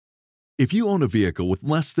If you own a vehicle with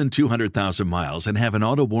less than 200,000 miles and have an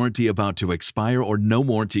auto warranty about to expire or no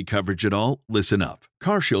warranty coverage at all, listen up.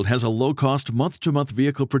 CarShield has a low-cost month-to-month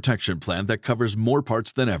vehicle protection plan that covers more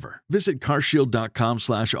parts than ever. Visit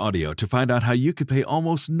carshield.com/audio to find out how you could pay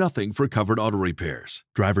almost nothing for covered auto repairs.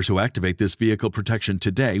 Drivers who activate this vehicle protection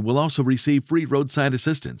today will also receive free roadside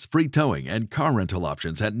assistance, free towing, and car rental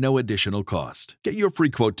options at no additional cost. Get your free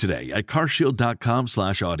quote today at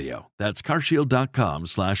carshield.com/audio. That's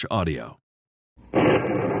carshield.com/audio.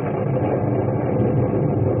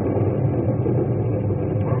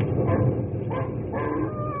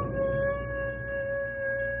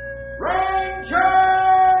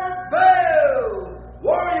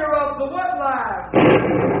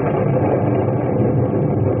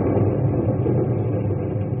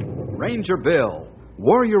 Ranger Bill,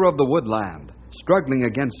 warrior of the woodland, struggling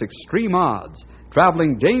against extreme odds,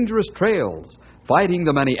 traveling dangerous trails, fighting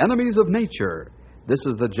the many enemies of nature. This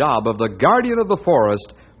is the job of the guardian of the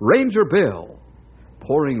forest, Ranger Bill.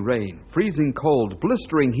 Pouring rain, freezing cold,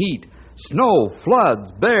 blistering heat, snow,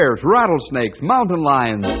 floods, bears, rattlesnakes, mountain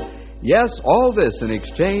lions. Yes, all this in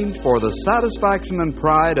exchange for the satisfaction and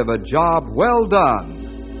pride of a job well done.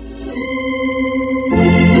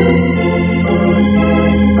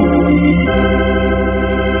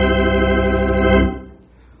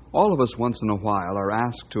 All of us once in a while are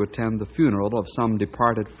asked to attend the funeral of some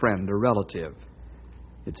departed friend or relative.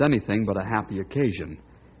 It's anything but a happy occasion,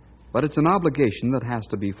 but it's an obligation that has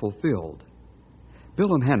to be fulfilled.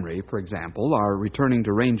 Bill and Henry, for example, are returning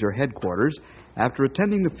to Ranger headquarters after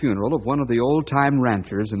attending the funeral of one of the old-time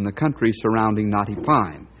ranchers in the country surrounding Knotty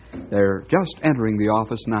Pine. They're just entering the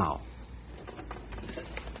office now.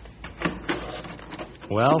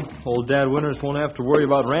 Well, old Dad Winters won't have to worry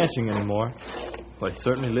about ranching anymore. But he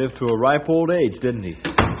certainly lived to a ripe old age, didn't he?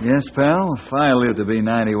 Yes, pal. If I live to be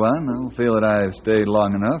 91, I'll feel that I've stayed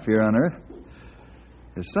long enough here on Earth.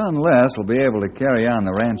 His son Les will be able to carry on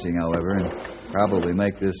the ranching, however, and probably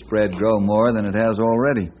make this spread grow more than it has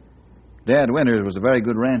already. Dad Winters was a very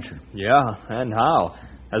good rancher. Yeah, and how?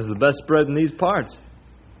 Has the best spread in these parts.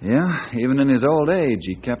 Yeah, even in his old age,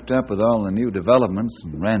 he kept up with all the new developments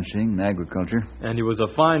in ranching and agriculture. And he was a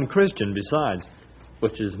fine Christian besides,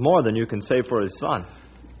 which is more than you can say for his son.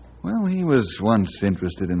 Well, he was once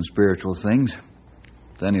interested in spiritual things.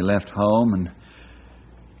 Then he left home, and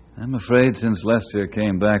I'm afraid since Lester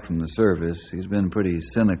came back from the service, he's been pretty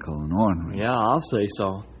cynical and ornery. Yeah, I'll say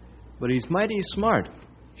so. But he's mighty smart.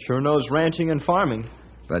 Sure knows ranching and farming.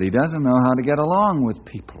 But he doesn't know how to get along with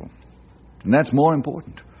people. And that's more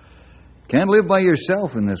important. Can't live by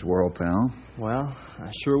yourself in this world, pal. Well,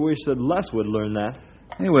 I sure wish that Les would learn that.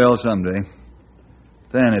 He will someday.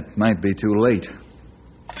 Then it might be too late.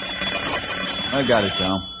 I got it,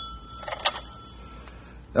 pal.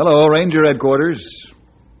 Hello, Ranger headquarters.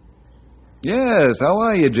 Yes, how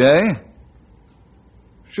are you, Jay?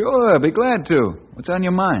 Sure, be glad to. What's on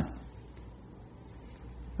your mind?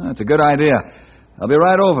 That's a good idea. I'll be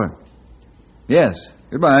right over. Yes,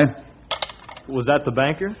 goodbye. Was that the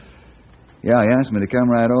banker? Yeah, he asked me to come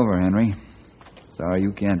right over, Henry. Sorry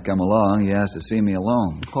you can't come along. He asked to see me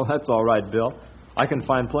alone. Oh, that's all right, Bill. I can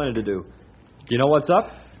find plenty to do. Do you know what's up?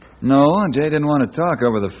 No, Jay didn't want to talk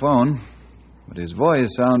over the phone, but his voice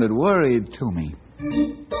sounded worried to me.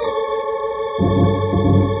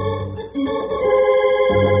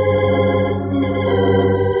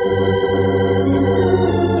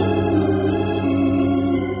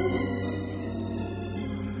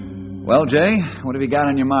 Well, Jay, what have you got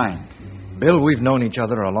on your mind? Bill, we've known each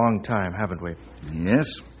other a long time, haven't we? Yes,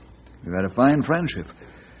 we've had a fine friendship.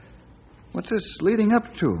 What's this leading up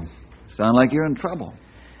to? Sound like you're in trouble.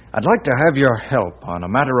 I'd like to have your help on a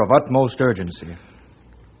matter of utmost urgency.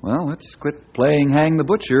 Well, let's quit playing hang the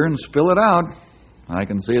butcher and spill it out. I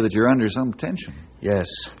can see that you're under some tension. Yes.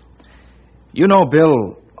 You know,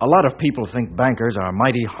 Bill, a lot of people think bankers are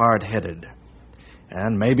mighty hard-headed.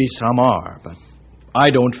 And maybe some are, but I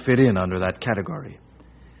don't fit in under that category.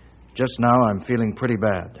 Just now, I'm feeling pretty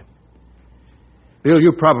bad. Bill,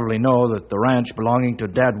 you probably know that the ranch belonging to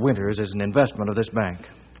Dad Winters is an investment of this bank.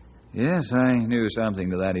 Yes, I knew something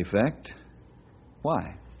to that effect.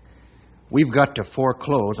 Why? We've got to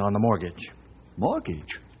foreclose on the mortgage.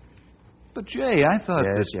 Mortgage? But, Jay, I thought...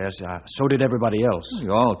 Yes, so did everybody else.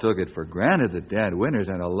 You all took it for granted that Dad Winters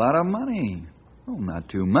had a lot of money. Oh, not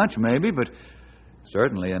too much, maybe, but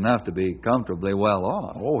certainly enough to be comfortably well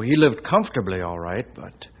off. Oh, he lived comfortably, all right,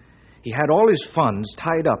 but he had all his funds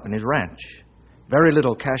tied up in his ranch. Very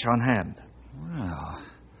little cash on hand. Well,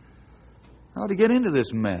 how'd he get into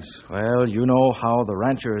this mess? Well, you know how the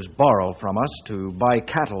ranchers borrow from us to buy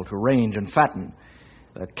cattle to range and fatten.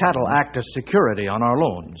 The cattle act as security on our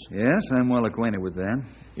loans. Yes, I'm well acquainted with that.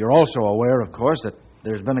 You're also aware, of course, that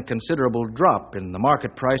there's been a considerable drop in the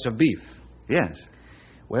market price of beef. Yes.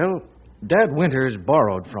 Well, Dad Winters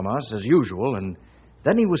borrowed from us as usual, and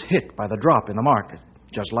then he was hit by the drop in the market,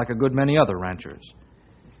 just like a good many other ranchers.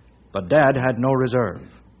 But Dad had no reserve.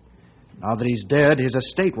 Now that he's dead, his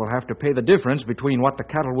estate will have to pay the difference between what the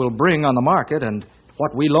cattle will bring on the market and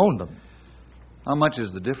what we loaned them. How much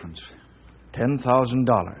is the difference? $10,000.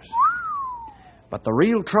 But the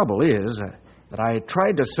real trouble is that I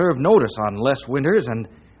tried to serve notice on Les Winters, and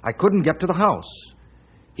I couldn't get to the house.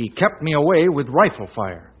 He kept me away with rifle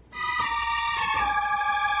fire.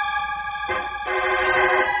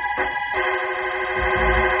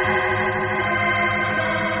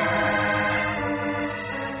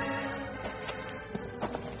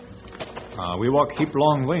 We walk heap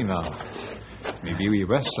long way now. Maybe we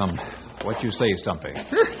rest some. What you say, Stumpy?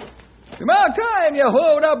 It's about time you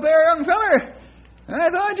hold up there, young feller. I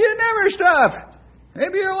thought you'd never stop.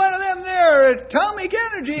 Maybe you're one of them there atomic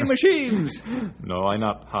energy machines. No, I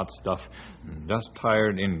not hot stuff. Just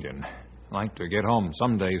tired Indian. Like to get home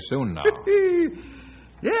someday soon now.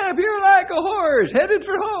 Yeah, if you're like a horse headed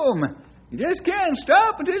for home. You just can't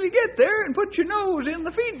stop until you get there and put your nose in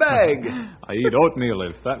the feed bag. I eat oatmeal,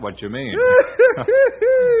 if that's what you mean.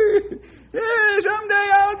 Yeah, someday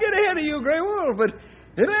I'll get ahead of you, Grey Wolf, but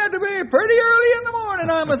it'll have to be pretty early in the morning,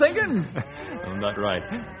 I'm a-thinking. That's right.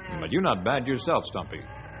 But you're not bad yourself, Stumpy.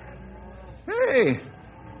 Hey,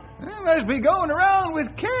 I must be going around with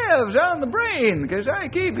calves on the brain, because I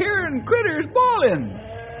keep hearing critters bawling.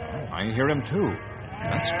 I hear him, too.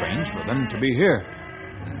 That's strange for them to be here.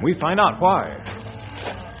 We find out why.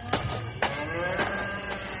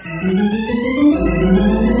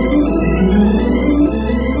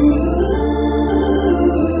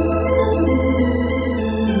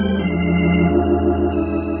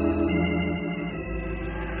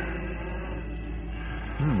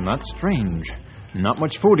 That's strange. Not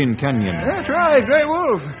much food in Canyon. That's right, Grey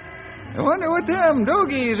Wolf. I wonder what them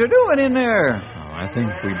dogies are doing in there. I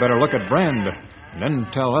think we better look at Brand, then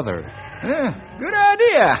tell other. Good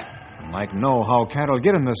idea. I'd like to know how cattle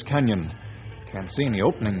get in this canyon. Can't see any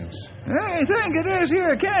openings. I think this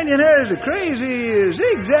here canyon has a crazy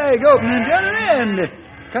zigzag opening at an end.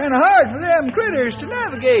 Kind of hard for them critters to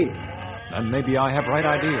navigate. Then maybe I have right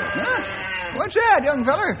idea. Huh? What's that, young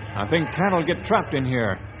feller? I think cattle get trapped in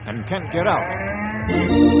here and can't get out.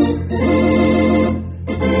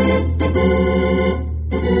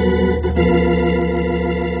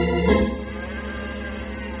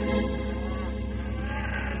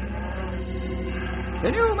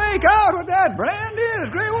 Can you make out what that brand is,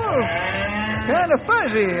 Grey Wolf? Kind of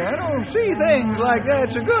fuzzy. I don't see things like that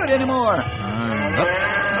so good anymore.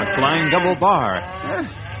 A flying double bar.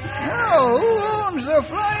 No, who owns the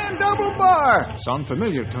flying double bar? Sound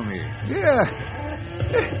familiar to me. Yeah.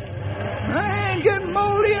 I ain't getting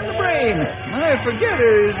moldy in the brain. My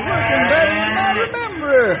forgetter is working better than I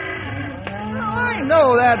remember. I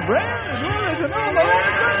know that brand as well as I know my own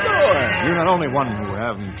front door. You're not only one who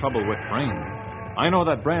having trouble with brain. I know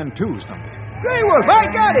that brand too, Stumpy. Grey Wolf, I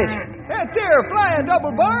got it. That there flying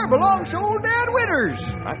double bar belongs to old Dad Winters.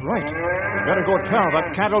 That's right. We better go tell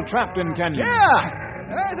that cattle trapped in Canyon. Yeah.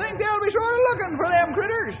 I think they'll be sort of looking for them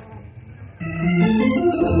critters.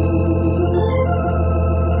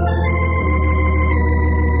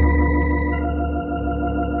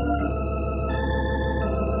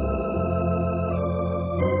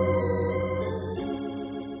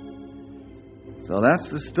 So that's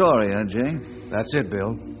the story, huh, Jay? That's it,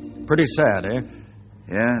 Bill. Pretty sad, eh?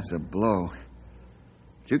 Yeah, it's a blow.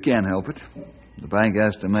 But you can't help it. The bank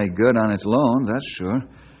has to make good on its loans, that's sure.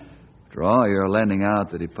 After all, you're lending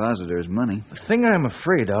out the depositor's money. The thing I'm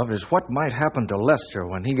afraid of is what might happen to Lester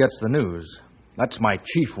when he gets the news. That's my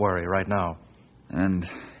chief worry right now. And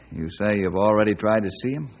you say you've already tried to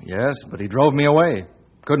see him? Yes, but he drove me away.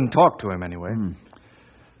 Couldn't talk to him anyway.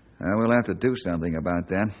 We'll have to do something about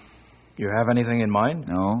that. You have anything in mind?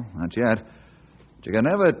 No, not yet. But you can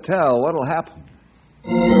never tell what'll happen.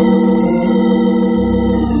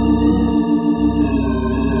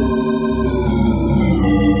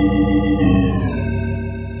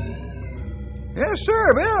 Yes,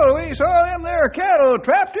 sir, Bill. We saw them there cattle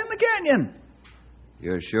trapped in the canyon.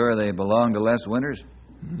 You're sure they belong to Les Winters?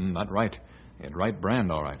 That's right. It's right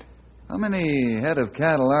brand, all right. How many head of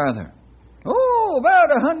cattle are there? Oh, about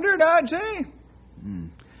 100, I'd say.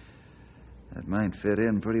 That might fit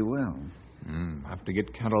in pretty well. Have to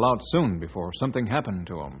get cattle out soon before something happened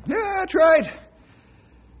to them. Yeah, that's right.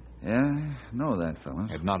 Yeah, I know that,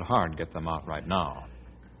 fellas. It's not hard to get them out right now.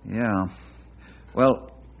 Yeah.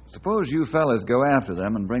 Well, Suppose you fellas go after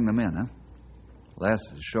them and bring them in, huh? Les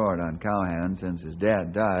is short on cowhands since his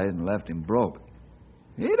dad died and left him broke.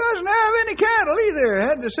 He doesn't have any cattle either.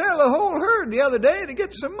 Had to sell the whole herd the other day to get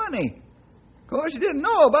some money. Of course, he didn't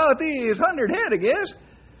know about these 100 head, I guess.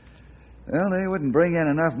 Well, they wouldn't bring in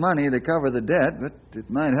enough money to cover the debt, but it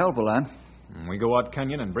might help a lot. We go out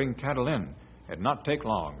canyon and bring cattle in. It'd not take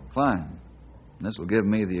long. Fine. This will give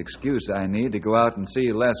me the excuse I need to go out and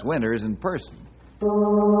see Les Winters in person. Do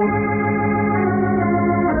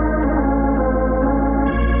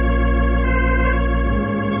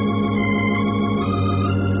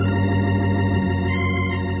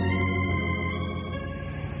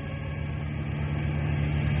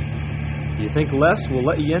you think Les will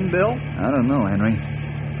let you in, Bill? I don't know, Henry.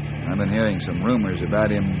 I've been hearing some rumors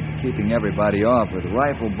about him keeping everybody off with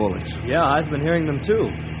rifle bullets. Yeah, I've been hearing them too.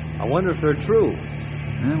 I wonder if they're true.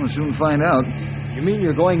 Well, we'll soon find out. You mean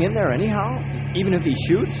you're going in there anyhow? Even if he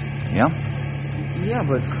shoots? Yeah? Yeah,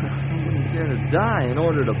 but I wouldn't care to die in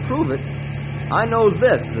order to prove it. I know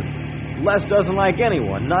this, that Les doesn't like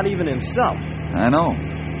anyone, not even himself. I know.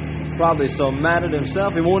 He's probably so mad at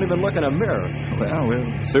himself he won't even look in a mirror. Well, we'll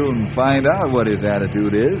soon find out what his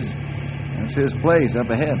attitude is. That's his place up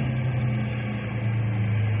ahead.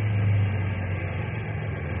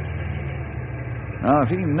 Now, if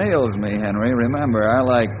he nails me, Henry, remember, I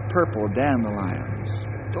like purple dandelions.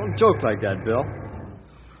 Don't joke like that, Bill.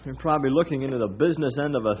 You're probably looking into the business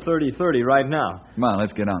end of a 30-30 right now. Come on,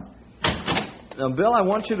 let's get on. Now, Bill, I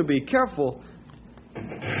want you to be careful.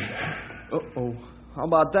 Uh-oh. How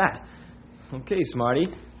about that? Okay, Smarty.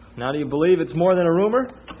 Now do you believe it's more than a rumor?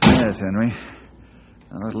 Yes, Henry.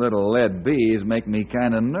 Those little lead bees make me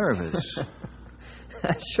kind of nervous.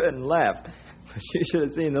 I shouldn't laugh. But you should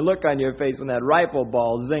have seen the look on your face when that rifle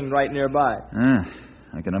ball zinged right nearby.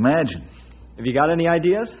 I can imagine. Have you got any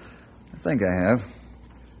ideas? I think I have.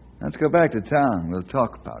 Let's go back to town. We'll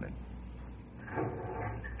talk about it.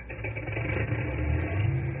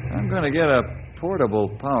 I'm going to get a portable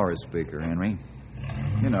power speaker, Henry.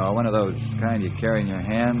 You know, one of those kind you carry in your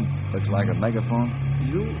hand. Looks like a megaphone.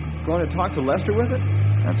 You going to talk to Lester with it?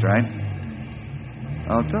 That's right.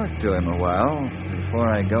 I'll talk to him a while before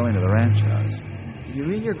I go into the ranch house. You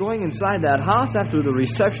mean you're going inside that house after the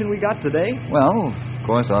reception we got today? Well, of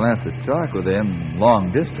course, I'll have to talk with him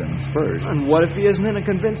long distance first. And what if he isn't in a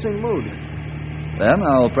convincing mood? Then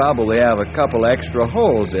I'll probably have a couple extra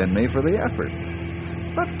holes in me for the effort.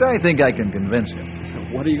 But I think I can convince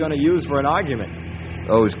him. What are you going to use for an argument?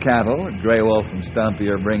 Those cattle that Grey Wolf and Stumpy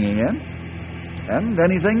are bringing in. And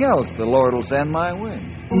anything else the Lord will send my way.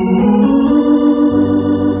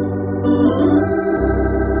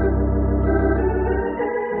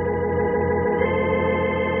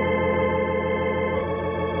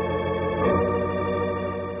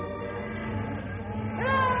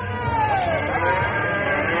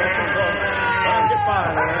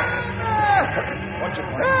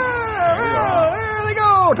 There they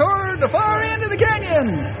go, toward the far end of the canyon.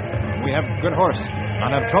 We have good horse.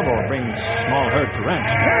 Not have trouble. Bring small herd to ranch.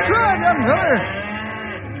 That's right, young feller.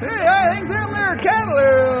 Hey, I think them there cattle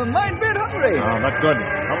are a mite bit hungry. Oh, that's good.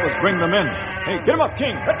 Help us bring them in. Hey, get them up,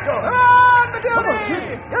 King. Let's go. On the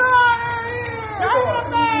duty! Get on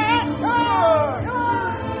there! Come on!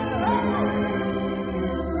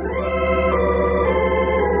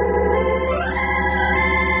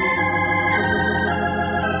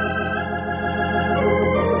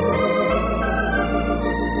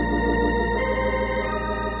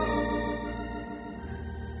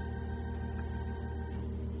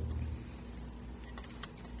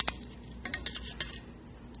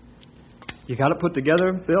 You got it put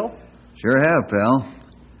together, Bill? Sure have, pal.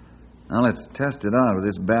 Now let's test it out with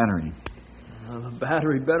this battery. The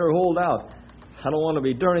battery better hold out. I don't want to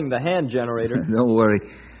be turning the hand generator. Don't worry.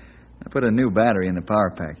 I put a new battery in the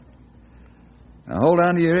power pack. Now hold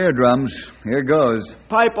on to your eardrums. Here goes.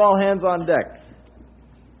 Pipe all hands on deck.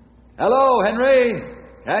 Hello, Henry.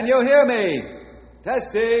 Can you hear me?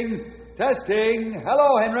 Testing. Testing.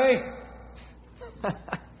 Hello, Henry.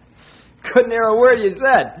 Couldn't hear a word you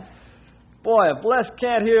said. Boy, if Les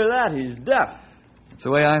can't hear that, he's deaf. That's the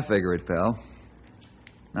way I figure it, pal.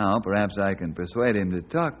 Now, perhaps I can persuade him to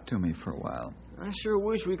talk to me for a while. I sure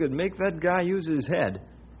wish we could make that guy use his head.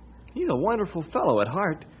 He's a wonderful fellow at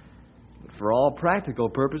heart. But for all practical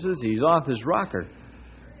purposes, he's off his rocker.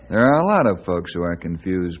 There are a lot of folks who are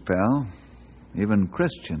confused, pal. Even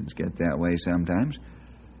Christians get that way sometimes.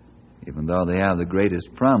 Even though they have the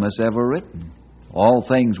greatest promise ever written. All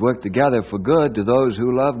things work together for good to those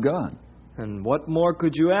who love God. And what more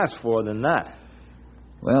could you ask for than that?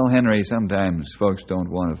 Well, Henry, sometimes folks don't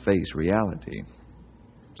want to face reality.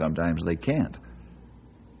 Sometimes they can't.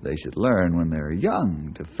 They should learn when they're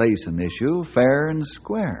young to face an issue fair and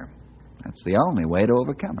square. That's the only way to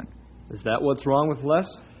overcome it. Is that what's wrong with Les?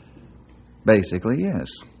 Basically, yes.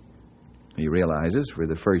 He realizes for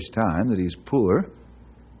the first time that he's poor,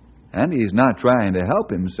 and he's not trying to help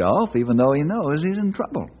himself even though he knows he's in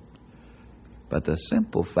trouble. But the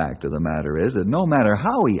simple fact of the matter is that no matter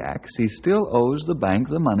how he acts, he still owes the bank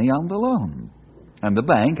the money on the loan. And the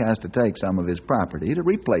bank has to take some of his property to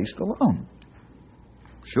replace the loan.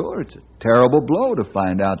 Sure, it's a terrible blow to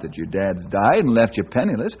find out that your dad's died and left you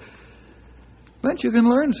penniless, but you can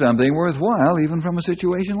learn something worthwhile even from a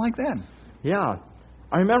situation like that. Yeah.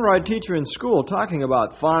 I remember our teacher in school talking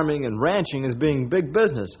about farming and ranching as being big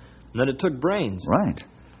business, and that it took brains. Right.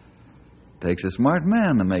 Takes a smart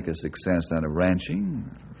man to make a success out of ranching,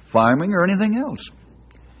 farming, or anything else.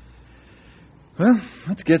 Well,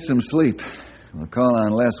 let's get some sleep. We'll call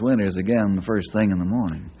on Les Winters again the first thing in the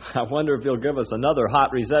morning. I wonder if he'll give us another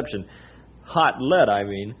hot reception. Hot lead, I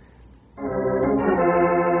mean.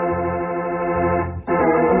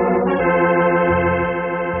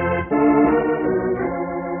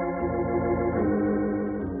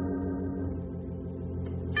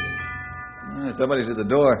 Somebody's at the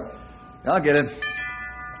door. I'll get it.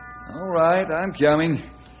 All right, I'm coming.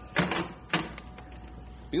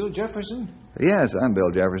 Bill Jefferson? Yes, I'm Bill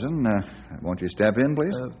Jefferson. Won't you step in,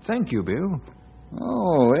 please? Thank you, Bill.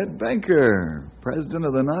 Oh, Ed Banker, president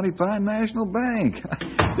of the Knotty Pine National Bank.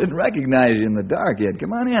 I didn't recognize you in the dark yet.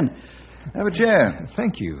 Come on in. Have a chair.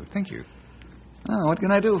 Thank you. Oh, what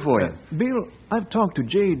can I do for you? Bill, I've talked to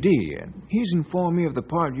J.D., and he's informed me of the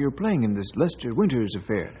part you're playing in this Lester Winters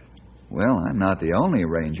affair. Well, I'm not the only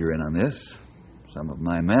arranger in on this. Some of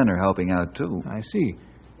my men are helping out, too. I see.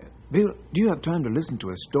 Bill, do you have time to listen to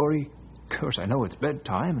a story? Of course, I know it's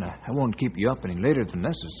bedtime, and I won't keep you up any later than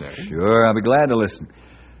necessary. Sure, I'll be glad to listen.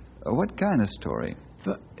 What kind of story?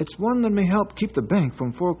 It's one that may help keep the bank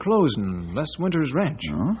from foreclosing Les Winters' ranch.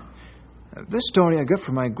 Huh? This story I got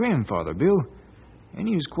from my grandfather, Bill, and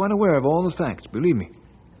he was quite aware of all the facts, believe me.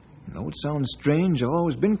 Though it sounds strange, I've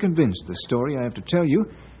always been convinced the story I have to tell you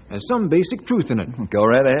has some basic truth in it. Go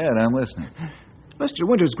right ahead, I'm listening. Mr.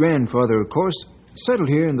 Winters' grandfather, of course, settled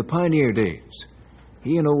here in the pioneer days.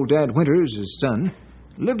 He and old Dad Winters, his son,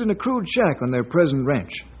 lived in a crude shack on their present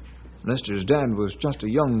ranch. Lester's dad was just a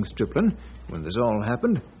young stripling when this all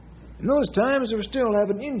happened. In those times, they were still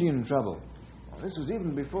having Indian trouble. Well, this was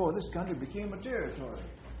even before this country became a territory.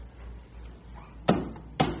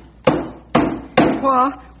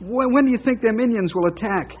 Pa, when do you think them Indians will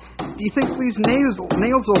attack? Do you think these nails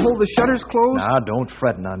will hold the shutters closed? Now, don't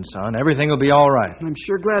fret none, son. Everything will be all right. I'm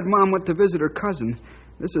sure glad Mom went to visit her cousin.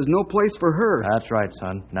 This is no place for her. That's right,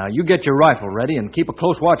 son. Now, you get your rifle ready and keep a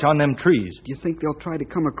close watch on them trees. Do you think they'll try to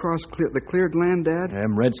come across the cleared land, Dad?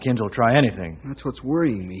 Them redskins will try anything. That's what's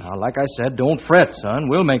worrying me. Now, like I said, don't fret, son.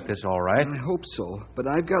 We'll make this all right. I hope so, but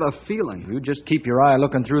I've got a feeling. You just keep your eye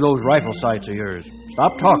looking through those rifle sights of yours.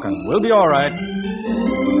 Stop talking. We'll be all right.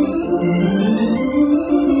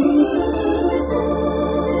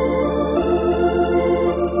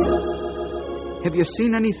 Have you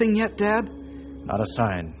seen anything yet, Dad? Not a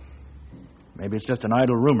sign. Maybe it's just an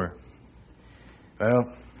idle rumor.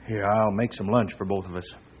 Well, here, I'll make some lunch for both of us.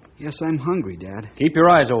 Yes, I'm hungry, Dad. Keep your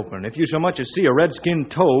eyes open. If you so much as see a redskin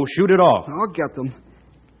toe, shoot it off. I'll get them.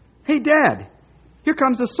 Hey, Dad, here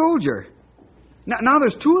comes a soldier. Now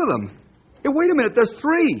there's two of them. Hey, wait a minute, there's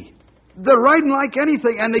three. They're riding like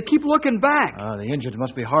anything, and they keep looking back. The Indians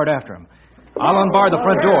must be hard after them. I'll unbar the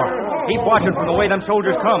front door. Keep watching from the way them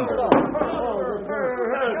soldiers come.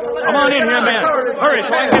 Come on in here, men. Hurry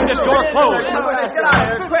so I can get this door closed. Get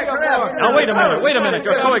out here, quick, hurry up. Now, wait a minute.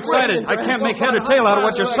 You're so excited. I can't make head or tail out of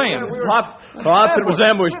what you're saying. Pop, it was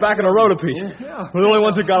ambushed back in a road apiece. We're the only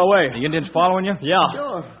ones that got away. The Indians following you? Yeah.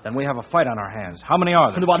 Then we have a fight on our hands. How many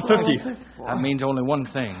are there? About 50. That means only one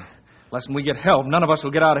thing. Unless we get help, none of us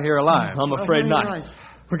will get out of here alive. I'm afraid not.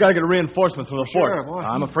 We got to get reinforcements from the fort.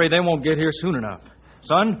 I'm afraid they won't get here soon enough.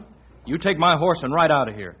 Son, you take my horse and ride out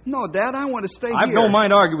of here. No, Dad, I want to stay I here. don't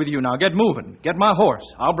mind arguing with you now. Get moving. Get my horse.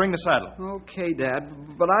 I'll bring the saddle. Okay,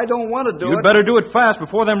 Dad, but I don't want to do it. You'd better do it fast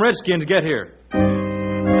before them redskins get here.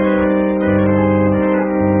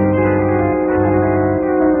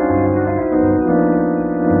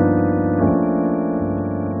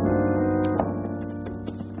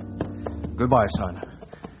 Goodbye, son.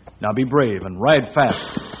 Now be brave and ride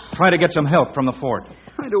fast. Try to get some help from the fort.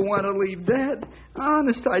 I don't want to leave, Dad.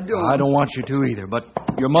 Honest, I don't. I don't want you to either, but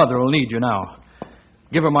your mother will need you now.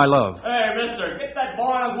 Give her my love. Hey, mister, get that boy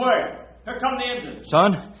on his way. Here come the Indians.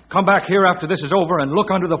 Son, come back here after this is over and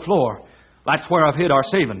look under the floor. That's where I've hid our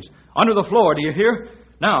savings. Under the floor, do you hear?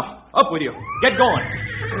 Now, up with you. Get going.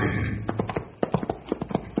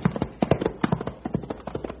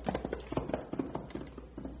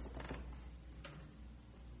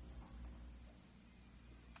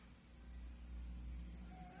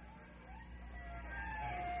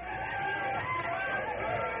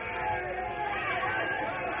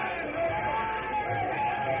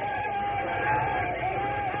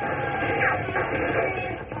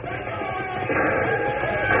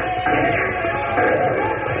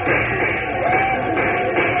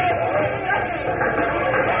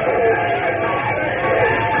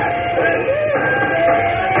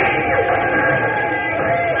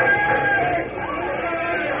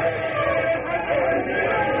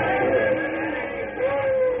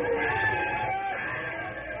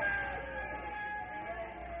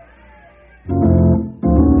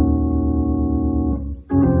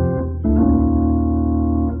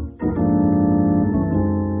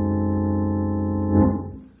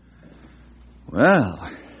 Well,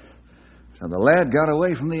 so the lad got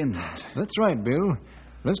away from the Indians. That's right, Bill.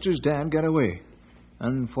 Lester's dad got away.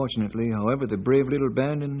 Unfortunately, however, the brave little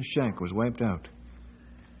band in the shack was wiped out.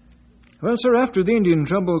 Well, sir, after the Indian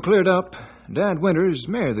trouble cleared up, Dad Winters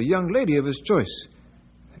married the young lady of his choice.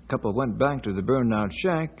 The couple went back to the burned-out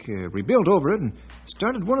shack, rebuilt over it, and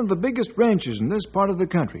started one of the biggest ranches in this part of the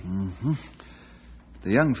country. Mm-hmm.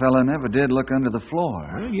 The young fella never did look under the floor.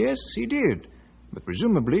 Well, yes, he did. But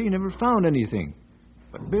presumably he never found anything.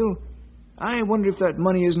 But, Bill, I wonder if that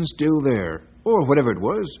money isn't still there. Or whatever it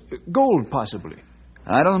was. Gold, possibly.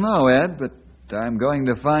 I don't know, Ed, but I'm going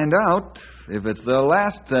to find out if it's the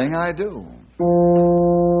last thing I do.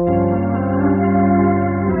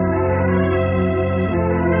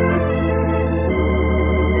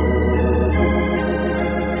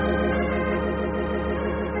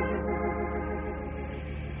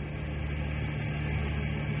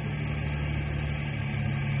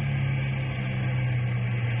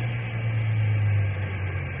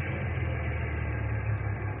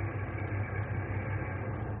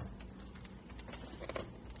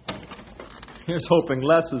 Here's hoping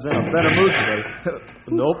Les is in a better mood today.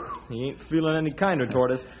 Nope, he ain't feeling any kinder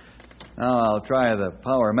toward us. Now I'll try the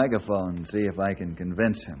power megaphone and see if I can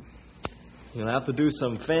convince him. You'll have to do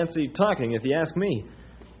some fancy talking if you ask me.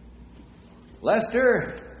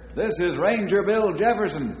 Lester, this is Ranger Bill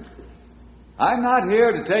Jefferson. I'm not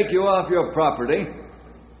here to take you off your property.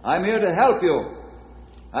 I'm here to help you.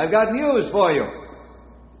 I've got news for you.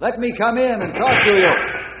 Let me come in and talk to you.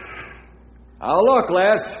 Now look,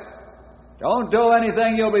 Les. Don't do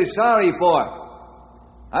anything you'll be sorry for.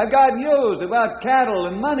 I've got news about cattle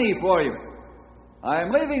and money for you.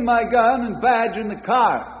 I'm leaving my gun and badge in the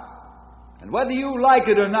car. And whether you like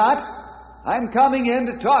it or not, I'm coming in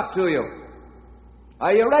to talk to you.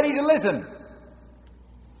 Are you ready to listen?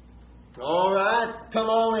 All right, come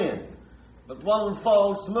on in. But one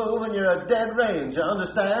false move and you're a dead range, you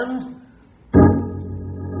understand?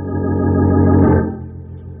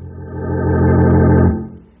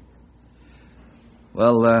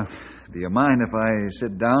 Well, do you mind if I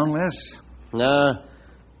sit down, Les? No.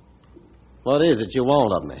 What is it you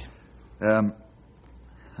want of me?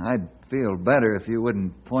 I'd feel better if you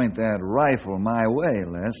wouldn't point that rifle my way,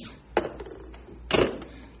 Les.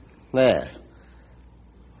 There.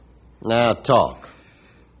 Now talk.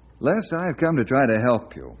 Les, I've come to try to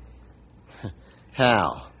help you.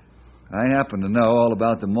 How? I happen to know all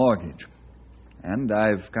about the mortgage. And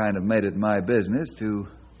I've kind of made it my business to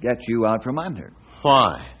get you out from under.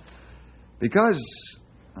 Why? Because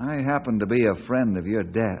I happen to be a friend of your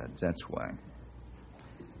dad's, that's why.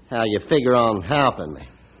 How you figure on helping me?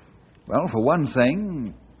 Well, for one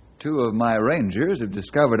thing, 2 of my rangers have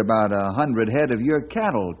discovered about 100 head of your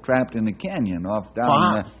cattle trapped in the canyon off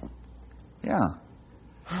down... Yeah.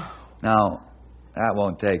 Now, that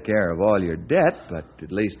won't take care of all your debt, but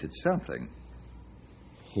at least it's something.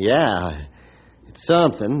 Yeah, it's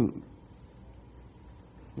something.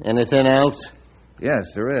 Anything else? Yes,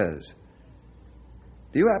 there is.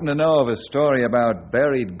 Do you happen to know of a story about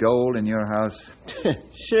buried gold in your house?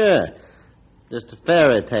 Sure. Just a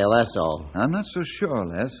fairy tale, that's all. I'm not so sure,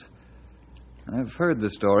 Les. I've heard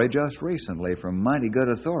the story just recently from mighty good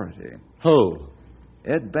authority. Who?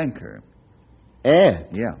 Ed Benker. Ed?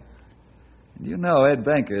 Yeah. And you know Ed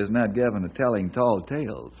Benker is not given to telling tall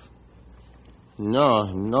tales.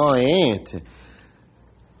 No, he ain't.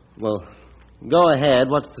 Well, go ahead.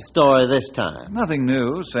 What's the story this time? Nothing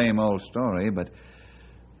new, same old story, but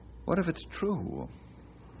what if it's true?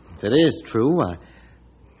 If it is true,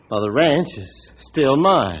 well, the ranch is still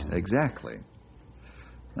mine. Exactly.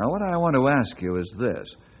 Now, what I want to ask you is this.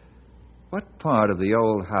 what part of the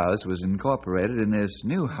old house was incorporated in this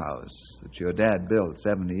new house that your dad built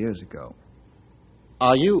 70 years ago?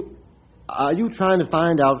 Are you trying to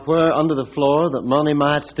find out where under the floor that money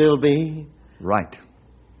might still be? Right.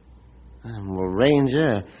 Well,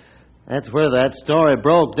 Ranger, that's where that story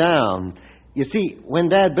broke down. You see, when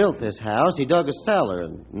Dad built this house, he dug a cellar,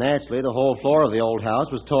 and naturally the whole floor of the old house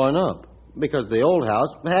was torn up because the old house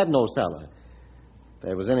had no cellar. If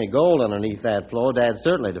there was any gold underneath that floor, Dad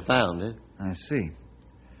certainly would have found it. I see.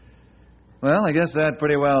 Well, I guess that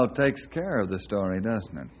pretty well takes care of the story,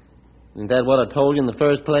 doesn't it? Isn't that what I told you in the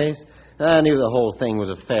first place? I knew the whole thing was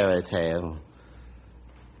a fairy tale.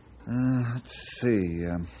 Let's see.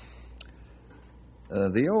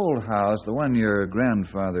 The old house, the one your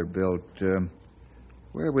grandfather built,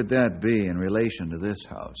 where would that be in relation to this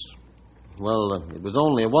house? Well, it was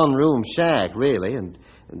only a one-room shack, really, and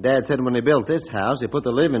Dad said when he built this house, he put the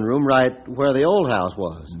living room right where the old house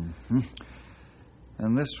was. Mm-hmm.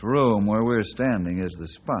 And this room where we're standing is the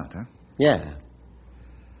spot, huh? Yeah.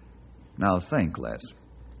 Now think, Les.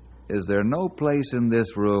 Is there no place in this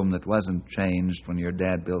room that wasn't changed when your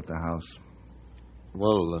dad built the house?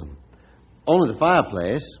 Well, only the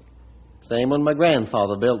fireplace. Same one my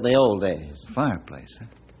grandfather built in the old days. Fireplace, huh?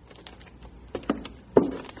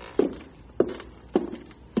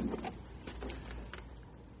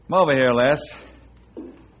 Come over here, Les.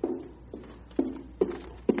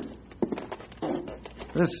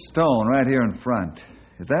 This stone right here in front,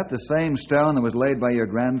 is that the same stone that was laid by your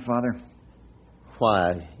grandfather?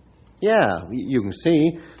 Why, yeah, you can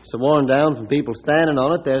see. So worn down from people standing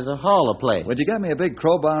on it, there's a hollow place. Would you get me a big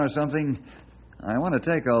crowbar or something? I want to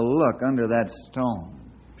take a look under that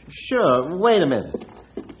stone. Sure. Wait a minute.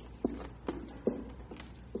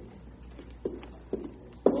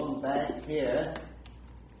 Going back here.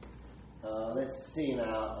 Let's see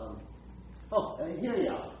now. Here you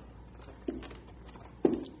are.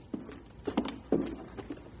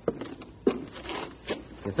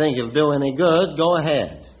 If you think it'll do any good, go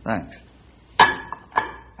ahead. Thanks.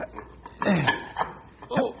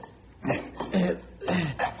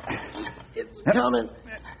 It's coming.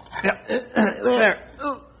 Yep. There.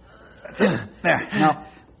 There.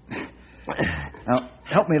 Now,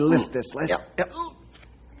 help me lift this, Les. Yep.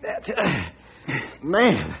 That's it.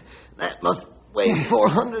 Man, that must weigh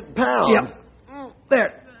 400 pounds. Yep.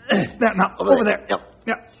 There. Now, over there. Yep.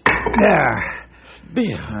 There.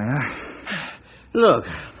 Bill. Look,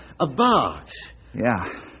 a box. Yeah.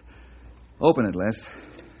 Open it, Les.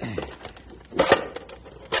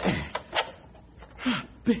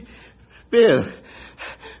 Bill,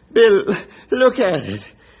 look at it.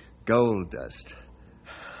 Gold dust.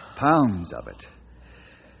 Pounds of it.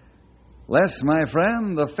 Les, my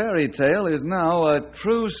friend, the fairy tale is now a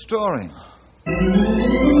true story.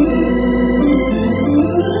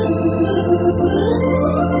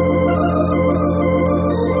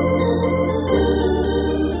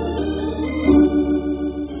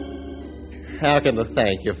 How can I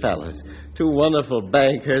thank you, fellas? Two wonderful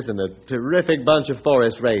bankers and a terrific bunch of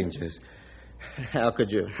forest rangers. How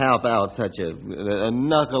could you help out such a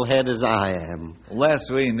knucklehead as I am? Les,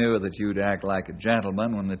 we knew that you'd act like a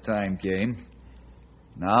gentleman when the time came.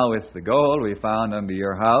 Now, with the gold we found under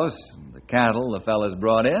your house and the cattle the fellas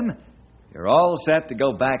brought in, you're all set to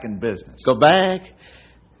go back in business. Go back?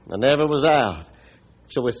 I never was out.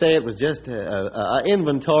 Shall we say it was just an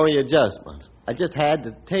inventory adjustment? I just had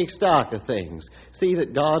to take stock of things, see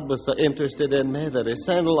that God was so interested in me that He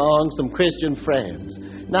sent along some Christian friends,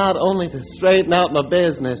 not only to straighten out my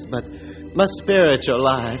business, but my spiritual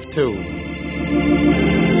life, too.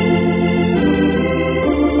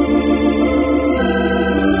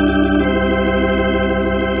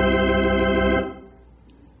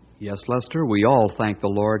 Yes, Lester, we all thank the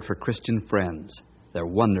Lord for Christian friends. They're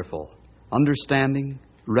wonderful, understanding,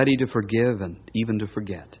 ready to forgive, and even to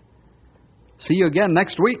forget. See you again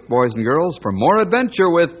next week, boys and girls, for more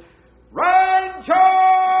adventure with Ranger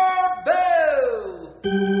Bill!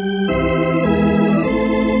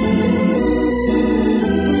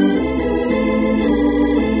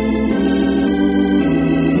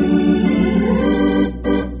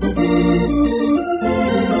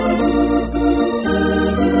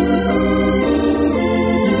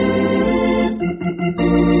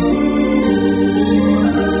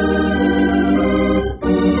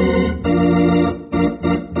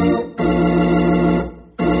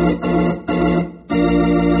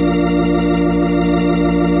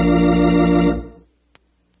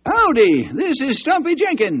 Howdy, this is Stumpy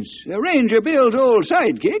Jenkins, Ranger Bill's old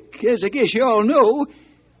sidekick, as I guess you all know.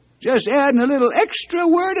 Just adding a little extra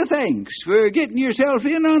word of thanks for getting yourself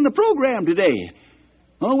in on the program today.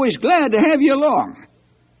 Always glad to have you along.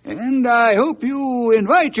 And I hope you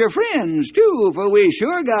invite your friends, too, for we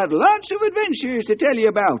sure got lots of adventures to tell you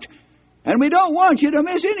about. And we don't want you to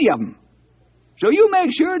miss any of them. So you make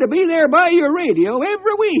sure to be there by your radio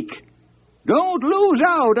every week. Don't lose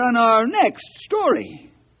out on our next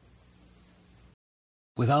story.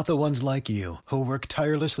 Without the ones like you, who work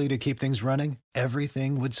tirelessly to keep things running,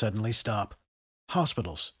 everything would suddenly stop.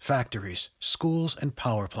 Hospitals, factories, schools, and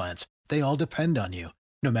power plants, they all depend on you.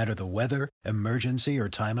 No matter the weather, emergency, or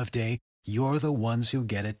time of day, you're the ones who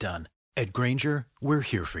get it done. At Grainger, we're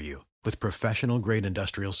here for you with professional-grade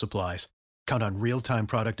industrial supplies. Count on real-time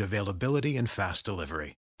product availability and fast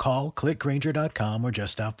delivery. Call, click Grainger.com, or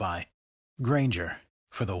just stop by. Grainger,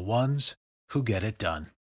 for the ones who get it done.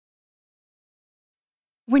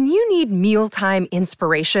 When you need mealtime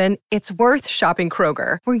inspiration, it's worth shopping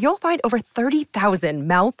Kroger, where you'll find over 30,000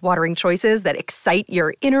 mouth-watering choices that excite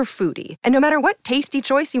your inner foodie. And no matter what tasty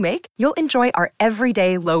choice you make, you'll enjoy our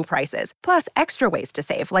everyday low prices, plus extra ways to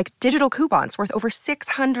save, like digital coupons worth over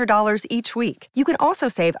 $600 each week. You can also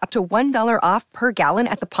save up to $1 off per gallon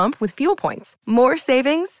at the pump with fuel points. More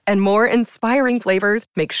savings and more inspiring flavors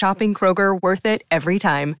make shopping Kroger worth it every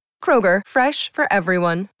time. Kroger, fresh for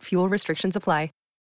everyone. Fuel restrictions apply.